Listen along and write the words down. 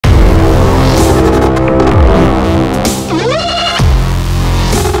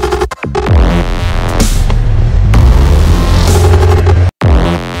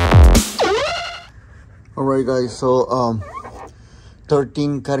Alright guys, so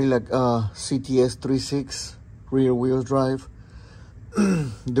 13 Cadillac CTS 3.6 rear wheel drive.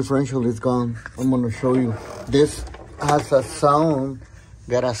 Differential is gone. I'm gonna show you. This has a sound,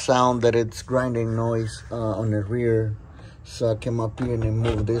 got a sound that it's grinding noise on the rear. So I came up here and then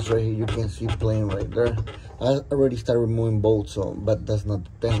move this right here. You can see playing right there. I already started removing bolts, so but that's not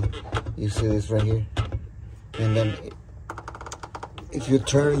the thing. You see this right here, and then if you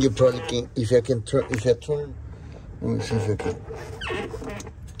turn, you probably can. If I turn, let me see if I can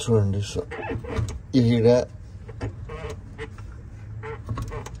turn this up. You hear that?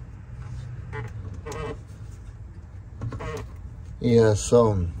 Yeah,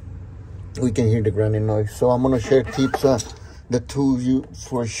 so we can hear the grinding noise. So I'm gonna share tips, the tools you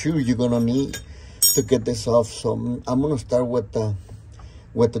for sure you're gonna need to get this off. So I'm gonna start with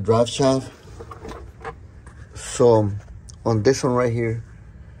the drive shaft. So on this one right here,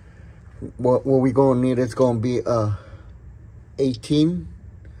 what we gonna need is gonna be 18.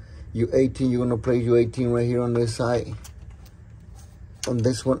 You're gonna place your 18 right here on this side. On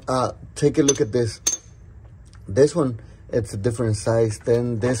this one, take a look at this. This one, it's a different size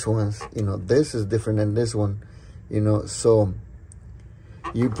than this one's. You know, this is different than this one. You know, so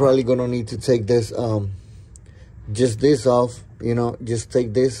you're probably gonna need to take this, just this off. You know, just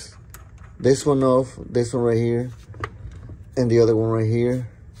take this one off, this one right here, and the other one right here,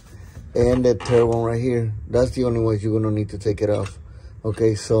 and the third one right here. That's the only ones you're gonna need to take it off.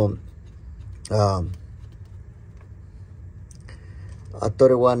 Okay, so I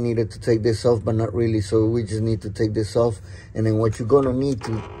thought I needed to take this off, but not really. So we just need to take this off, and then what you're gonna need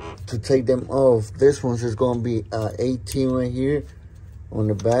to take them off. This one's is gonna be 18 right here on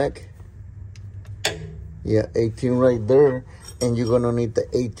the back. Yeah, 18 right there, and you're gonna need the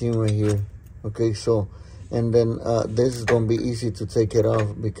 18 right here. Okay, so and then this is gonna be easy to take it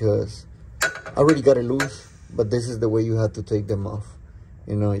off because I already got it loose, but this is the way you have to take them off.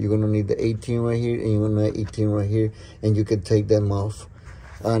 You know, you're gonna need the 18 right here, and you're gonna need 18 right here, and you can take them off.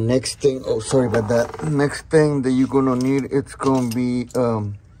 Next thing, oh sorry about that. Next thing that you're gonna need, it's gonna be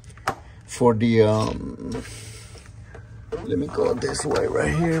for the let me go this way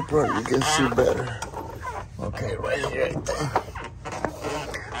right here, probably you can see better. Okay, right here, right there.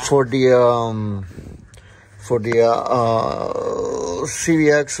 For the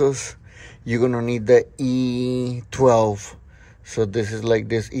CV axles, you're gonna need the E12. So this is like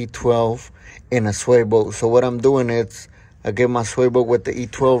this E12 in a swivel. So what I'm doing is I get my swivel with the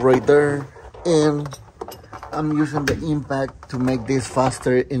E12 right there, and I'm using the impact to make this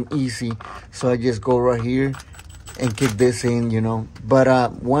faster and easy. So I just go right here and kick this in, you know.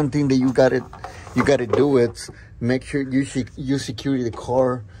 But one thing that you gotta do is make sure you secure the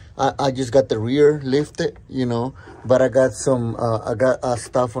car. I just got the rear lifted, you know, but I got some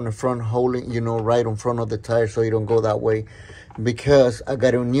stuff on the front holding, you know, right in front of the tire, so you don't go that way, because I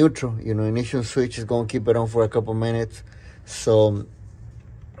got it on neutral. You know, ignition switch is gonna keep it on for a couple minutes. So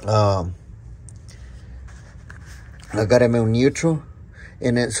I got it on neutral,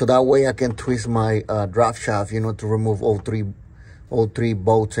 and then so that way I can twist my drive shaft, you know, to remove all three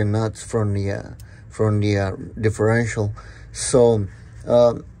bolts and nuts from the differential. So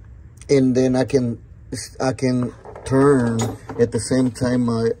and then I can turn at the same time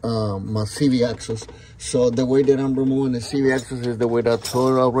my CV axles. So the way that I'm removing the CV axles is the way that I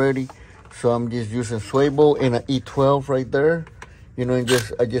told already. So I'm just using swivel and an E12 right there, you know, and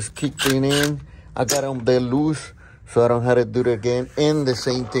I just kicked it in. I got them there loose, so I don't have to do it again. And the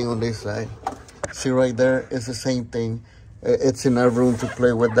same thing on this side. See right there, it's the same thing. It's enough room to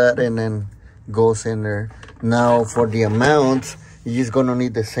play with that, and then goes in there. Now for the amounts, you're just gonna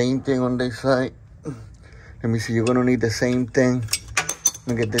need the same thing on this side. Let me see, you're gonna need the same thing. Let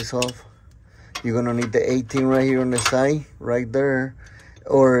me get this off. You're gonna need the 18 right here on the side, right there.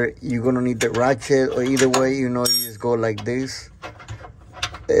 Or you're gonna need the ratchet, or either way, you know, you just go like this.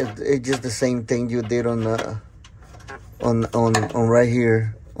 It's just the same thing you did on right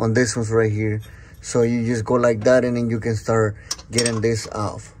here, on this one's right here. So you just go like that, and then you can start getting this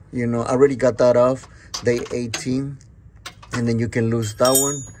off. You know, I already got that off, the 18, and then you can lose that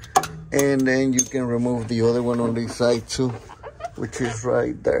one, and then you can remove the other one on this side too, which is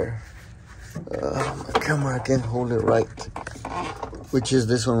right there. My camera can't hold it right, which is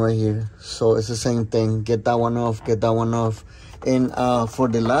this one right here. So it's the same thing. Get that one off, get that one off. And for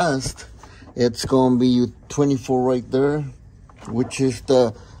the last, it's gonna be 24 right there, which is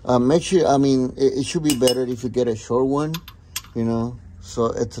the make sure, I mean, it should be better if you get a short one, you know. So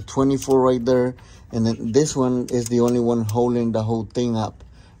it's a 24 right there, and then this one is the only one holding the whole thing up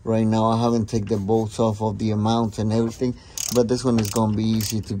right now. I haven't taken the bolts off of the amounts and everything, but this one is gonna be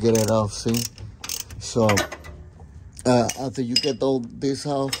easy to get it off. See, So after you get all this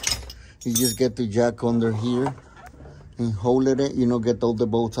off, you just get the jack under here and hold it, you know, get all the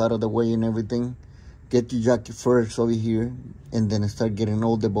bolts out of the way and everything. Get your jack first over here, and then start getting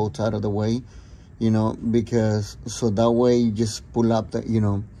all the bolts out of the way, you know, because so that way you just pull up the, you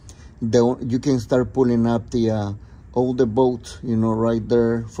know, you can start pulling up the all the bolts, you know, right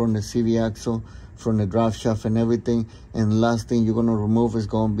there from the CV axle, from the draft shaft and everything. And last thing you're gonna remove is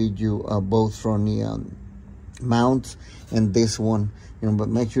gonna be your bolts from the mounts and this one, you know. But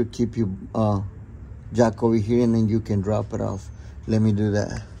make sure you keep your jack over here, and then you can drop it off. Let me do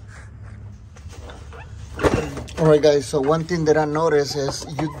that. All right, guys, so one thing that I noticed is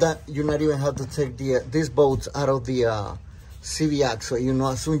you not even have to take these bolts out of the CV axle. You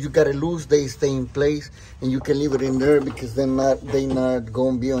know, as soon as you got it loose, they stay in place, and you can leave it in there because they not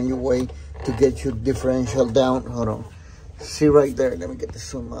gonna be on your way to get your differential down. Hold on, see right there, let me get the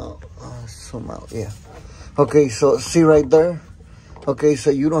zoom out, yeah. Okay, so see right there. Okay, so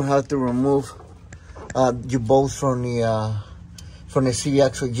you don't have to remove your bolts from the CV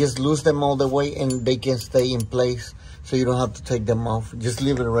axle. Just lose them all the way, and they can stay in place, so you don't have to take them off. Just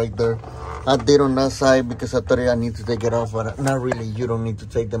leave it right there. I did on that side because I thought I need to take it off, but not really. You don't need to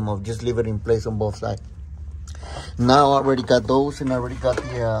take them off. Just leave it in place on both sides. Now I already got those, and I already got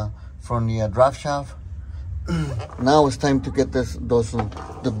the from the draft shaft. Now it's time to get the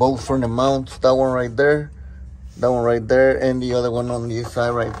bolts from the mounts. That one right there, and the other one on the side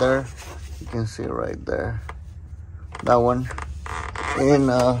right there. You can see right there, that one, and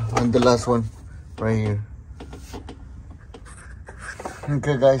the last one right here.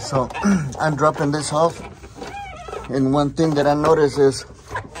 Okay, guys, so I'm dropping this off, and one thing that I noticed is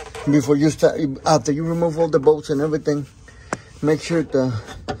before you start, after you remove all the bolts and everything, make sure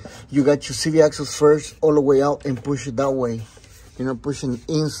you got your CV axles first all the way out and push it that way, you know, pushing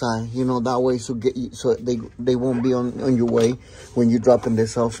inside, you know, that way, so they won't be on your way when you're dropping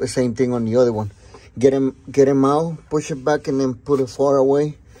this off. The same thing on the other one. Get them out, push it back, and then put it far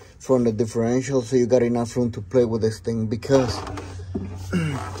away from the differential, so you got enough room to play with this thing. Because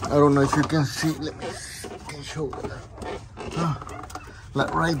I don't know if you can see, let me show you.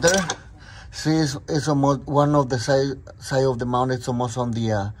 Like right there, see, it's almost one of the side of the mount. It's almost on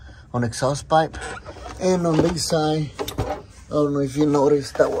the on exhaust pipe, and on this side, I don't know if you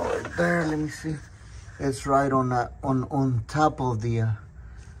noticed that one right there. Let me see, it's right on that on top of the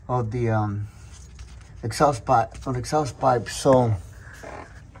exhaust pipe. So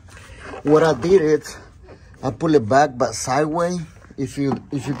what I did is I pull it back, but sideways. If you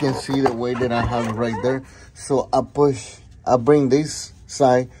can see the way that I have it right there. So I bring this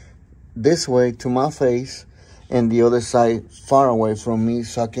side this way to my face, and the other side far away from me,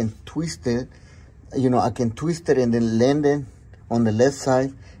 so I can twist it. You know, I can twist it and then land it on the left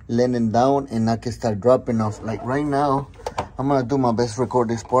side, land it down, and I can start dropping off. Like right now, I'm gonna do my best to record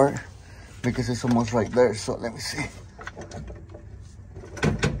this part because it's almost right there. So let me see.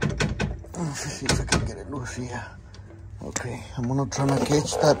 Let's see if I can get it loose here. Okay, I'm gonna try to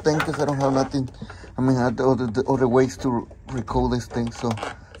catch that thing because I don't have nothing. I mean, I have the other ways to record this thing. So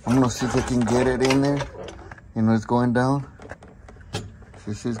I'm gonna see if I can get it in there. You know, it's going down.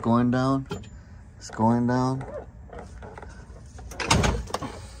 This is going down. It's going down.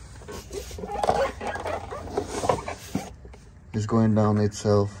 It's going down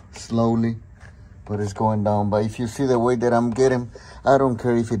itself slowly, but it's going down. But if you see the way that I'm getting, I don't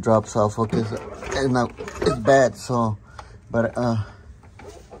care if it drops off. Okay, so, it's bad. So, but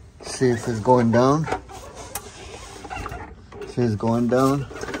see if it's going down. See, it's going down.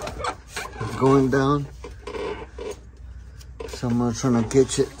 It's going down. So I'm not trying to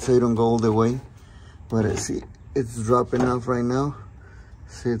catch it so you don't go all the way. But see, it's dropping off right now.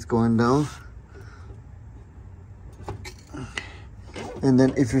 See, it's going down. And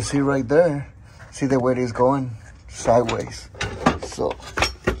then if you see right there, see the way it's going sideways. So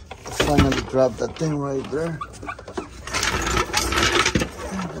finally drop that thing right there.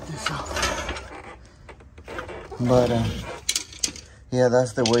 Get this off. But yeah,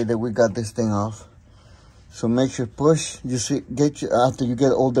 that's the way that we got this thing off. So make sure push. You see, after you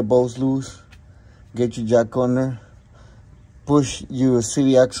get all the bolts loose, get your jack on there. Push your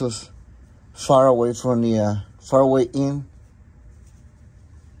CV axles far away from the far away in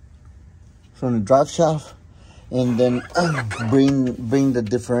from the drop shaft, and then bring the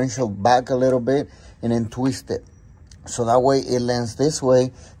differential back a little bit, and then twist it. So that way it lands this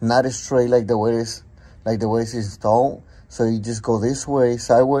way, not straight like the way it's installed. So you just go this way,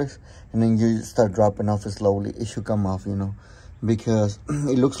 sideways, and then you start dropping off slowly. It should come off, you know, because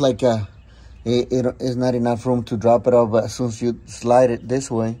it looks like it's not enough room to drop it off. But as soon as you slide it this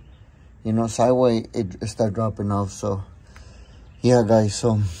way, you know, sideways, it start dropping off. So yeah, guys,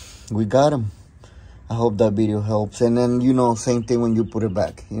 so we got them. I hope that video helps. And then, you know, same thing when you put it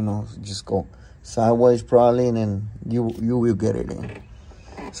back, you know, just go sideways probably, and then you will get it in.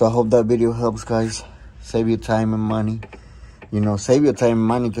 So I hope that video helps, guys. Save your time and money. You know, save your time and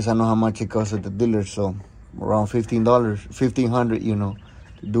money, because I know how much it costs at the dealer. So around $15, $1,500, you know,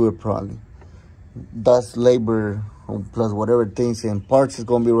 to do it probably. That's labor plus whatever things, and parts is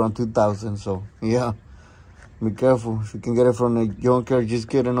gonna be around $2,000. So yeah, be careful. If you can get it from a junkyard, just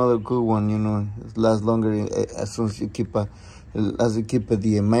get another good one. You know, it lasts longer as soon as you keep the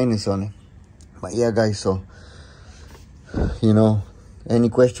maintenance on it. But yeah, guys, so you know, any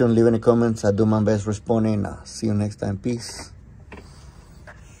question, leave in the comments. I do my best responding. See you next time. Peace.